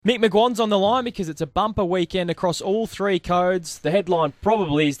Mick McGuan's on the line because it's a bumper weekend across all three codes. The headline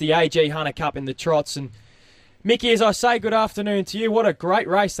probably is the AG Hunter Cup in the trots. And Mickey, as I say, good afternoon to you. What a great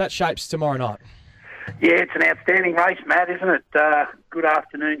race that shapes tomorrow night. Yeah, it's an outstanding race, Matt, isn't it? Good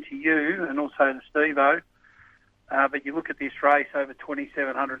afternoon to you and also to Steve-O. But you look at this race over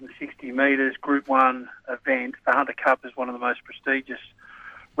 2,760 metres, Group 1 event. The Hunter Cup is one of the most prestigious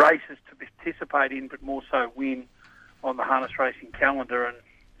races to participate in, but more so win on the harness racing calendar. And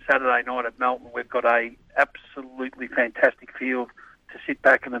Saturday night at Melton, we've got a absolutely fantastic field to sit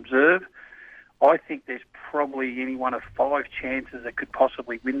back and observe. I think there's probably any one of 5 chances that could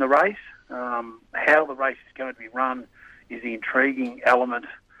possibly win the race. How the race is going to be run is the intriguing element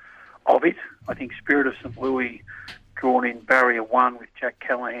of it. I think Spirit of St. Louis, drawn in barrier 1 with Jack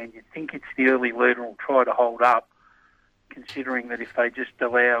Callahan, you'd think it's the early leader and will try to hold up, considering that if they just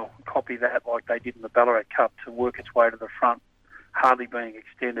copy that like they did in the Ballarat Cup to work its way to the front, hardly being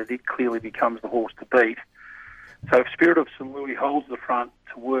extended, it clearly becomes the horse to beat. So if Spirit of St. Louis holds the front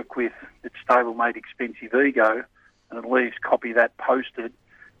to work with its stablemate Expensive Ego, and it leaves Copy That posted,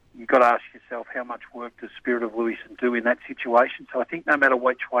 you've got to ask yourself how much work does Spirit of Louis do in that situation. So I think no matter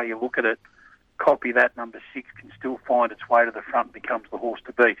which way you look at it, Copy That number 6 can still find its way to the front and becomes the horse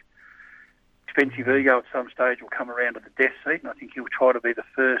to beat. Expensive Ego at some stage will come around to the death seat, and I think he'll try to be the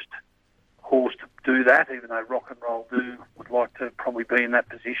first horse to do that, even though Rock and Roll Do would like to probably be in that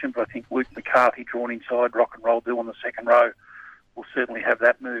position. But I think Luke McCarthy, drawn inside Rock and Roll Do on the second row, will certainly have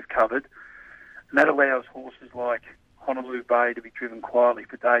that move covered. And that allows horses like Honolulu Bay to be driven quietly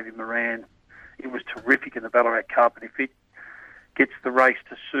for Davy Moran. It was terrific in the Ballarat Cup, and if it gets the race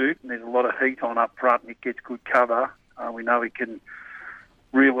to suit, and there's a lot of heat on up front, and it gets good cover, we know it can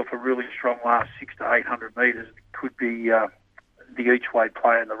reel off a really strong last 600 to 800 metres. It could be the each-way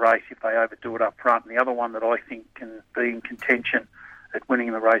player in the race if they overdo it up front. And the other one that I think can be in contention at winning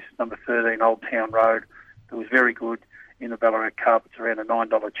the race is number 13, Old Town Road. It was very good in the Ballarat Cup. It's around a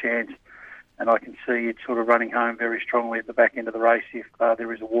 $9 chance. And I can see it sort of running home very strongly at the back end of the race if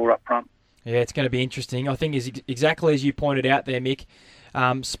there is a war up front. Yeah, it's going to be interesting. I think exactly as you pointed out there, Mick,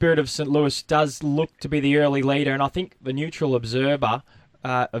 Spirit of St. Louis does look to be the early leader, and I think the neutral observer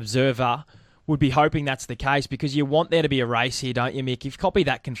would be hoping that's the case, because you want there to be a race here, don't you, Mick? If Copy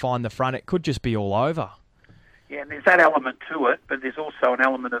That can find the front, it could just be all over. Yeah, and there's that element to it, but there's also an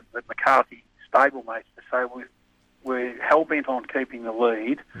element of the McCarthy stablemates to say we're hell-bent on keeping the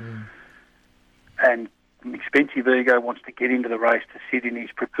lead, and Expensive Ego wants to get into the race to sit in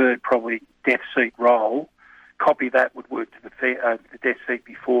his preferred, probably, death seat role. Copy That would work to the death seat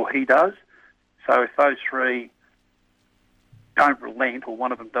before he does. So if those three don't relent, or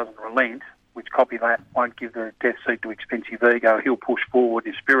one of them doesn't relent, which Copy That won't give the death seat to Expensive Ego, he'll push forward.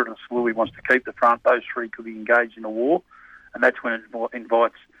 If Spirit of St. Louis wants to keep the front, those three could be engaged in a war, and that's when it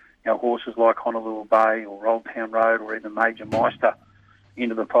invites horses like Honolulu Bay or Old Town Road or even Major Meister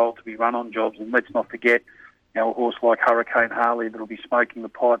into the fold to be run on jobs. And let's not forget, a horse like Hurricane Harley that'll be smoking the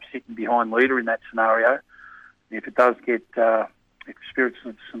pipe sitting behind leader in that scenario. If it does get, if Spirits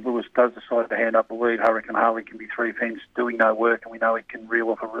of St. Louis does decide to hand up the lead, Hurricane Harley can be 3 fence doing no work, and we know it can reel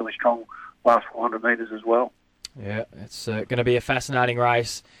off a really strong last 400 metres as well. Yeah, it's going to be a fascinating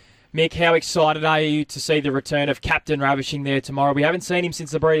race. Mick, how excited are you to see the return of Captain Ravishing there tomorrow? We haven't seen him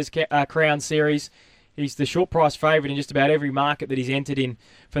since the Breeders' Crown Series. He's the short price favourite in just about every market that he's entered in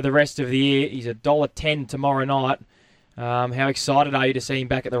for the rest of the year. He's $1.10 tomorrow night. How excited are you to see him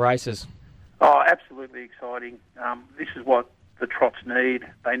back at the races? Oh, absolutely exciting. This is what the trots need.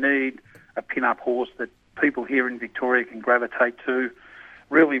 They need a pin-up horse that people here in Victoria can gravitate to,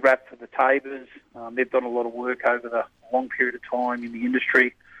 really wrapped for the Tabers. They've done a lot of work over the long period of time in the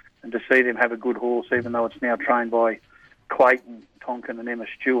industry, and to see them have a good horse, even though it's now trained by Clayton, Tonkin and Emma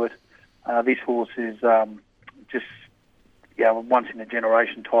Stewart, this horse is just a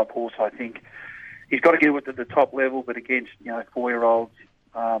once-in-a-generation type horse, I think. He's got to get with at the top level, but against 4-year-olds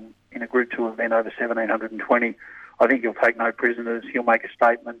in a Group 2 event over 1,720, I think he'll take no prisoners. He'll make a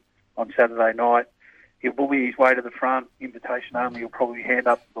statement on Saturday night. He'll bully his way to the front. Invitation only, he'll probably hand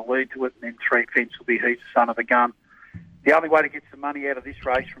up the lead to it, and then 3 fence will be He's the Son of a Gun. The only way to get some money out of this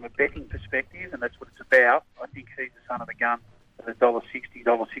race from a betting perspective, and that's what it's about, I think He's the Son of a Gun at $1.60,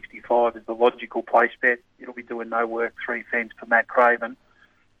 $1.65 is the logical place bet. It'll be doing no work, 3 fence for Matt Craven.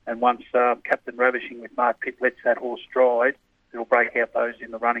 And once Captain Ravishing with Mark Pitt lets that horse stride, it'll break out those in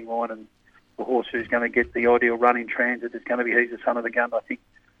the running line, and the horse who's going to get the ideal run in transit is going to be He's the Son of the Gun. I think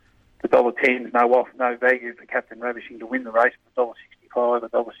the $1.10 is no value for Captain Ravishing to win the race. $1.65,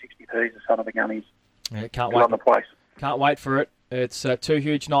 $1.60 He's the Son of the Gun is. Yeah, can't wait on the place. Can't wait for it. It's two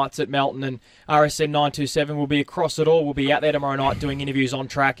huge nights at Melton, and RSN 927 will be across it all. We'll be out there tomorrow night doing interviews on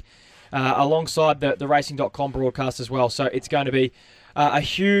track alongside the Racing.com broadcast as well. So it's going to be a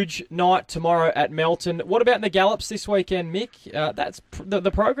huge night tomorrow at Melton. What about in the Gallops this weekend, Mick? That's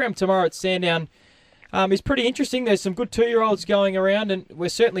the program tomorrow at Sandown is pretty interesting. There's some good 2-year-olds going around, and we're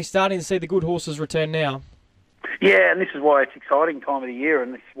certainly starting to see the good horses return now. Yeah, and this is why it's exciting time of the year,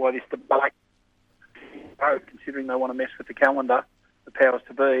 and this is why this debate, considering they want to mess with the calendar, the powers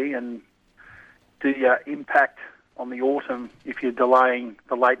to be, and the impact on the autumn if you're delaying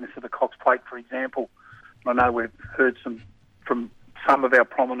the lateness of the Cox Plate, for example. I know we've heard from some of our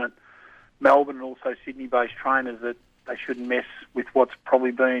prominent Melbourne and also Sydney-based trainers that they shouldn't mess with what's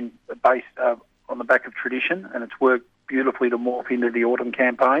probably been based on the back of tradition, and it's worked beautifully to morph into the autumn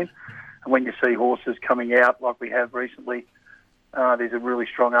campaign. And when you see horses coming out like we have recently, there's a really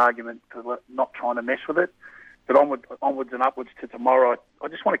strong argument for not trying to mess with it. But onwards and upwards to tomorrow, I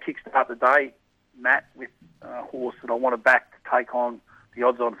just want to kickstart the day, Matt, with a horse that I want to back to take on the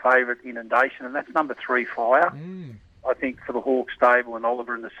odds-on favourite, Inundation, and that's number 3, Fire. I think for the Hawke stable and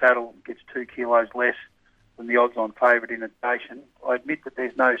Oliver in the saddle gets 2 kilos less than the odds-on favourite, Inundation. I admit that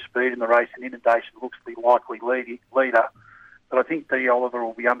there's no speed in the race, and Inundation looks the likely leader. But I think D. Oliver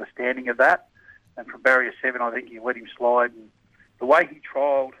will be understanding of that. And from barrier 7, I think he'll let him slide. And the way he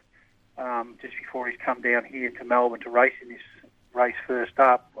trialled just before he's come down here to Melbourne to race in this race first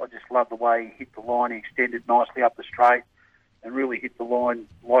up, I just love the way he hit the line. He extended nicely up the straight and really hit the line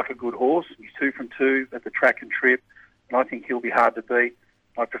like a good horse. He's 2 from 2 at the track and trip, and I think he'll be hard to beat.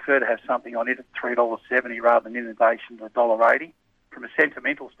 I prefer to have something on it at $3.70 rather than Inundation to $1.80. From a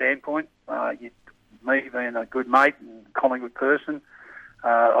sentimental standpoint, me being a good mate and Collingwood person,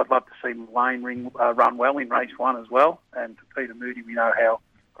 I'd love to see Lane run well in race 1 as well. And for Peter Moody, we know how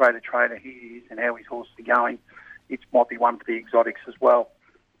great a trainer he is and how his horses are going. It might be one for the exotics as well.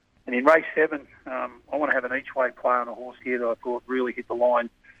 And in race 7, I want to have an each-way play on a horse here that I thought really hit the line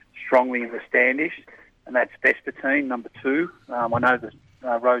strongly in the Standish, and that's Vespertine, number 2. I know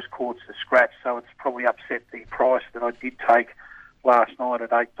that Rose Quartz is scratched, so it's probably upset the price that I did take last night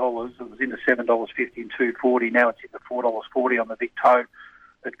at $8. It was in the $7.50 and $2.40. Now it's in the $4.40 on the Vic Toe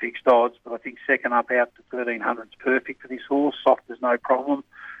at fixed odds. But I think second up out to 1,300 is perfect for this horse. Soft is no problem.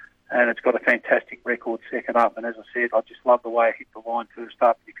 And it's got a fantastic record second up. And as I said, I just love the way it hit the line first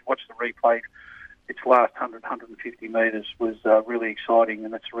up. If you watch the replay, its last 100, 150 metres was really exciting.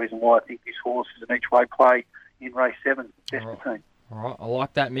 And that's the reason why I think this horse is an each-way play in race 7, Vespertine. All right, I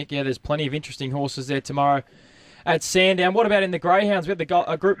like that, Mick. Yeah, there's plenty of interesting horses there tomorrow at Sandown. What about in the Greyhounds? We had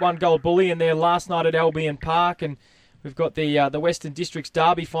a Group 1 Gold Bully in there last night at Albion Park, and we've got the Western Districts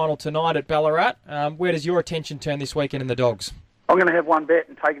Derby final tonight at Ballarat. Where does your attention turn this weekend in the Dogs? I'm going to have one bet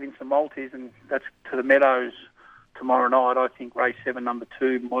and take it in some multis, and that's to the Meadows tomorrow night. I think race 7, number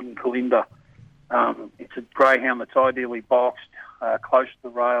 2, Modern Kalinda. It's a greyhound that's ideally boxed, close to the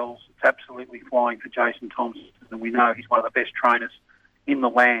rails. It's absolutely flying for Jason Thompson, and we know he's one of the best trainers in the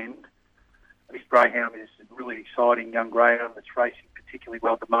land. This greyhound is a really exciting young greyhound that's racing particularly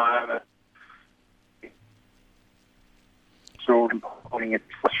well at the moment. So I'm holding it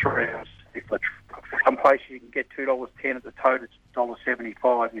for 3 hours. Some places you can get $2.10 at the tote, it's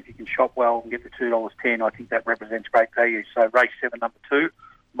 $1.75, and if you can shop well and get the $2.10, I think that represents great value. So race 7, number 2,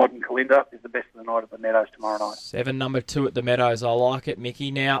 Modern Kalinda, is the best of the night at the Meadows tomorrow night. 7, number 2 at the Meadows. I like it,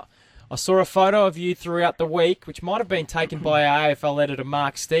 Mickey. Now, I saw a photo of you throughout the week, which might have been taken by our AFL editor,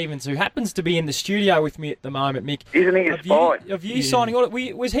 Mark Stevens, who happens to be in the studio with me at the moment, Mick. Isn't he a spy? Of you signing on,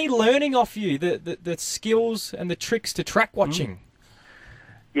 was he learning off you the skills and the tricks to track watching?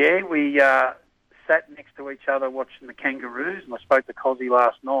 Yeah, we sat next to each other watching the Kangaroos, and I spoke to Cozzy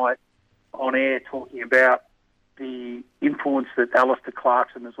last night on air talking about the influence that Alistair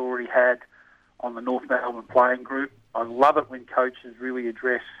Clarkson has already had on the North Melbourne playing group. I love it when coaches really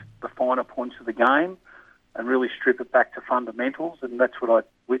address the finer points of the game and really strip it back to fundamentals, and that's what I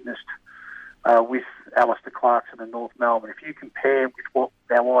witnessed with Alistair Clarkson and North Melbourne. If you compare with what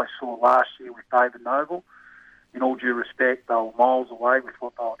our eyes saw last year with David Noble, in all due respect, they were miles away with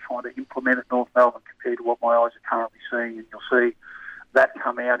what they were trying to implement at North Melbourne compared to what my eyes are currently seeing, and you'll see that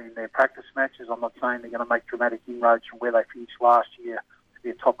come out in their practice matches. I'm not saying they're going to make dramatic inroads from where they finished last year to be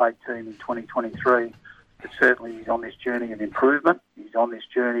a top 8 team in 2023, but certainly he's on this journey of improvement. He's on this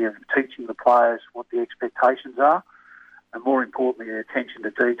journey of teaching the players what the expectations are, and more importantly, attention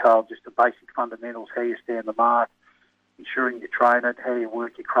to detail, just the basic fundamentals, how you stand the mark, ensuring you train it, how you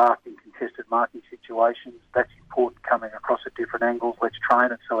work your craft in contested marking situations. That's important, coming across at different angles. Let's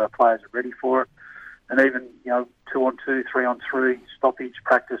train it so our players are ready for it. And even, 2-on-2, 3-on-3 stoppage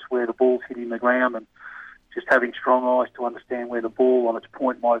practice where the ball's hitting the ground and just having strong eyes to understand where the ball on its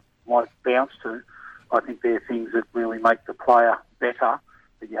point might bounce to. I think they're things that really make the player better,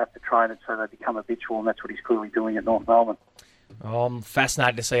 but you have to train it so they become habitual, and that's what he's clearly doing at North Melbourne. I'm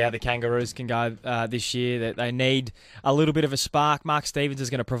fascinated to see how the Kangaroos can go this year. That they need a little bit of a spark. Mark Stevens is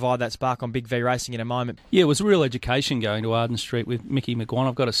going to provide that spark on Big V Racing in a moment. Yeah, it was a real education going to Arden Street with Mickey McGuan,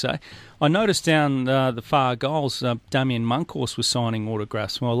 I've got to say. I noticed down the far goals, Damien Monkhorst was signing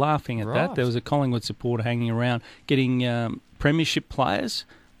autographs. We were laughing at that. There was a Collingwood supporter hanging around getting premiership players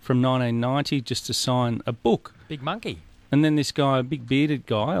from 1990 just to sign a book. Big monkey. And then this guy, a big bearded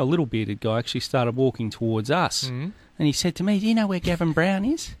guy, a little bearded guy, actually started walking towards us. Mm-hmm. And he said to me, "Do you know where Gavin Brown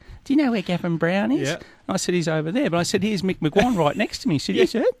is? Do you know where Gavin Brown is?" Yeah. I said, "He's over there." But I said, "Here's Mick McGuan right next to me." He said,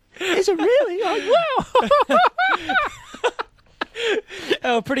 "Is it? Is it really?" Wow.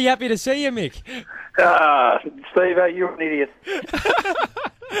 Oh, pretty happy to see you, Mick. Steve, you're an idiot.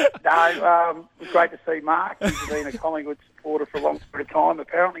 No, it was great to see Mark. He's been a Collingwood supporter for a long period of time,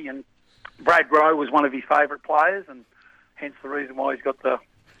 apparently, and Brad Rowe was one of his favourite players, and hence the reason why he's got the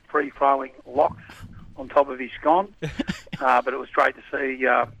free-flowing locks on top of his scone. But it was great to see.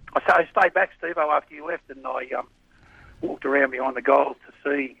 I stayed back, Steve-O, after you left, and I walked around behind the goals to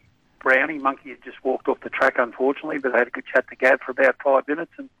see Brownie. Monkey had just walked off the track, unfortunately, but I had a good chat to Gav for about 5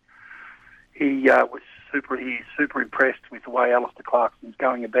 minutes, and he's super impressed with the way Alistair Clarkson's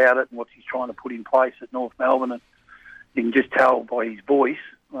going about it and what he's trying to put in place at North Melbourne. And you can just tell by his voice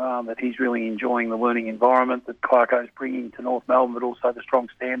that he's really enjoying the learning environment that Clarko's bringing to North Melbourne, but also the strong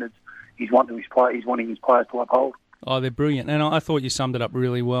standards he's wanting his players to uphold. Oh, they're brilliant. And I thought you summed it up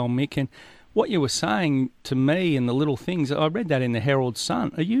really well, Mick. And what you were saying to me and the little things, I read that in the Herald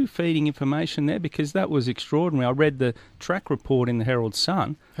Sun. Are you feeding information there? Because that was extraordinary. I read the track report in the Herald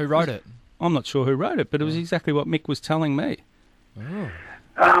Sun. Who wrote it? I'm not sure who wrote it, but it was exactly what Mick was telling me. Oh.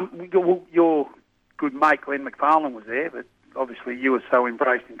 Your good mate Glenn McFarlane was there, but obviously you were so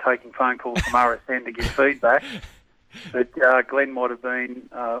embraced in taking phone calls from RSN to give feedback. But Glenn might have been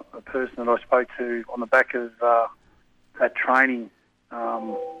a person that I spoke to on the back of that training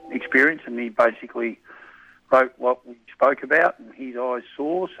experience, and he basically wrote what we spoke about, and his eyes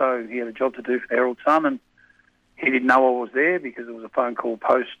saw, so he had a job to do for the Herald Sun, and he didn't know I was there because it was a phone call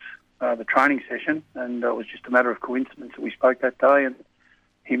post the training session, and it was just a matter of coincidence that we spoke that day, and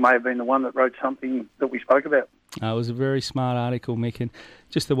he may have been the one that wrote something that we spoke about. It was a very smart article, Mick, and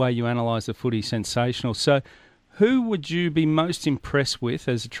just the way you analyse the footy, sensational. So who would you be most impressed with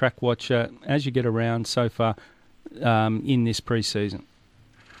as a track watcher as you get around so far in this pre-season?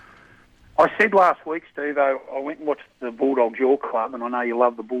 I said last week, Steve, I went and watched the Bulldogs York Club, and I know you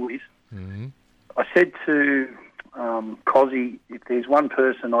love the Bullies. Mm-hmm. I said to Cozzy, if there's one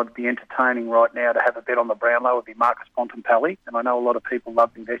person I'd be entertaining right now to have a bet on the Brownlow, it would be Marcus Bontempelli. And I know a lot of people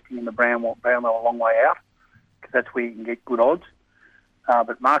love investing in the Brownlow a long way out because that's where you can get good odds.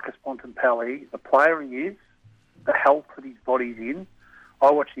 But Marcus Bontempelli, the player he is, the health that his body's in,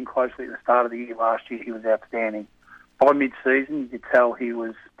 I watched him closely at the start of the year last year. He was outstanding. By mid-season, you could tell he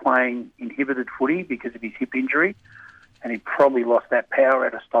was playing inhibited footy because of his hip injury, and he probably lost that power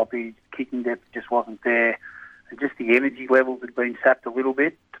at a stoppage. Kicking depth just wasn't there. And just the energy levels had been sapped a little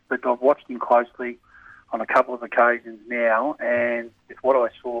bit, but I've watched him closely on a couple of occasions now, and with what I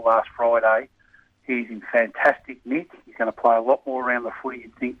saw last Friday, he's in fantastic nick. He's going to play a lot more around the footy,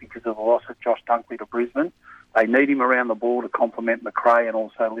 you'd think, because of the loss of Josh Dunkley to Brisbane. They need him around the ball to complement McRae and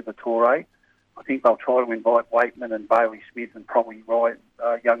also Liberatore. I think they'll try to invite Waitman and Bailey Smith and probably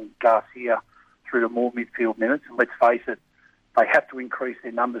young Garcia through to more midfield minutes. And let's face it, they have to increase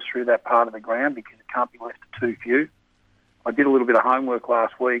their numbers through that part of the ground because it can't be left to too few. I did a little bit of homework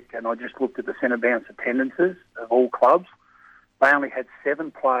last week and I just looked at the centre bounce attendances of all clubs. They only had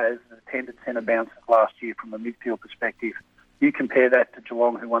 7 players that attended centre bounces last year from a midfield perspective. You compare that to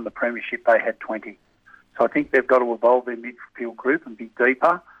Geelong, who won the premiership, they had 20. So I think they've got to evolve their midfield group and be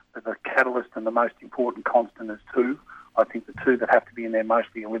deeper. But the catalyst and the most important constant is 2. I think the 2 that have to be in there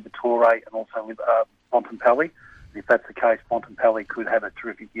mostly are Liberatore and also with Bontempelli. If that's the case, Bontempelli could have a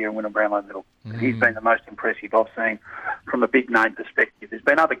terrific year and win a Brownlow medal. Mm. He's been the most impressive I've seen from a big name perspective. There's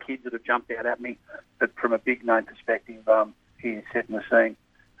been other kids that have jumped out at me, but from a big name perspective, he is setting the scene,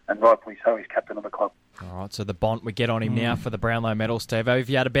 and rightfully so, he's captain of the club. All right, so the Bont we get on him now for the Brownlow medal. Steve-O, have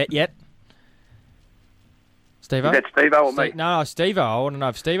you had a bet yet? Steve-O? Is that Steve-O or me? No, Steve-O. I want to know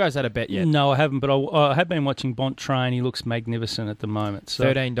if Steve-O's had a bet yet. No, I haven't, but I have been watching Bont train. He looks magnificent at the moment. So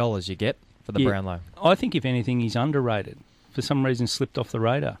 $13 you get for the Brownlow. I think, if anything, he's underrated. For some reason, slipped off the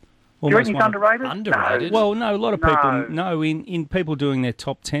radar. Do you reckon he's underrated? Underrated? Well, no, a lot of people... No, in people doing their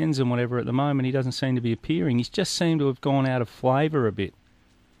top 10s and whatever at the moment, he doesn't seem to be appearing. He's just seemed to have gone out of flavour a bit.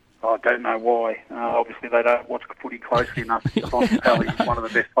 I don't know why. Obviously, they don't watch footy closely enough. Bontempelli is one of the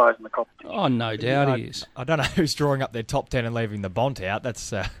best players in the competition. Oh, no doubt he is. I don't know who's drawing up their top 10 and leaving the Bont out.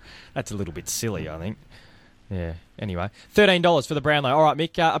 That's a little bit silly, I think. Yeah, anyway. $13 for the Brownlow. All right,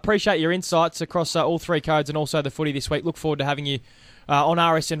 Mick, appreciate your insights across all three codes and also the footy this week. Look forward to having you on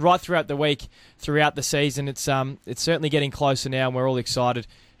RSN right throughout the week, throughout the season. It's certainly getting closer now and we're all excited.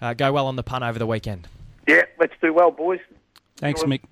 Go well on the punt over the weekend. Yeah, let's do well, boys. Thanks, Mick.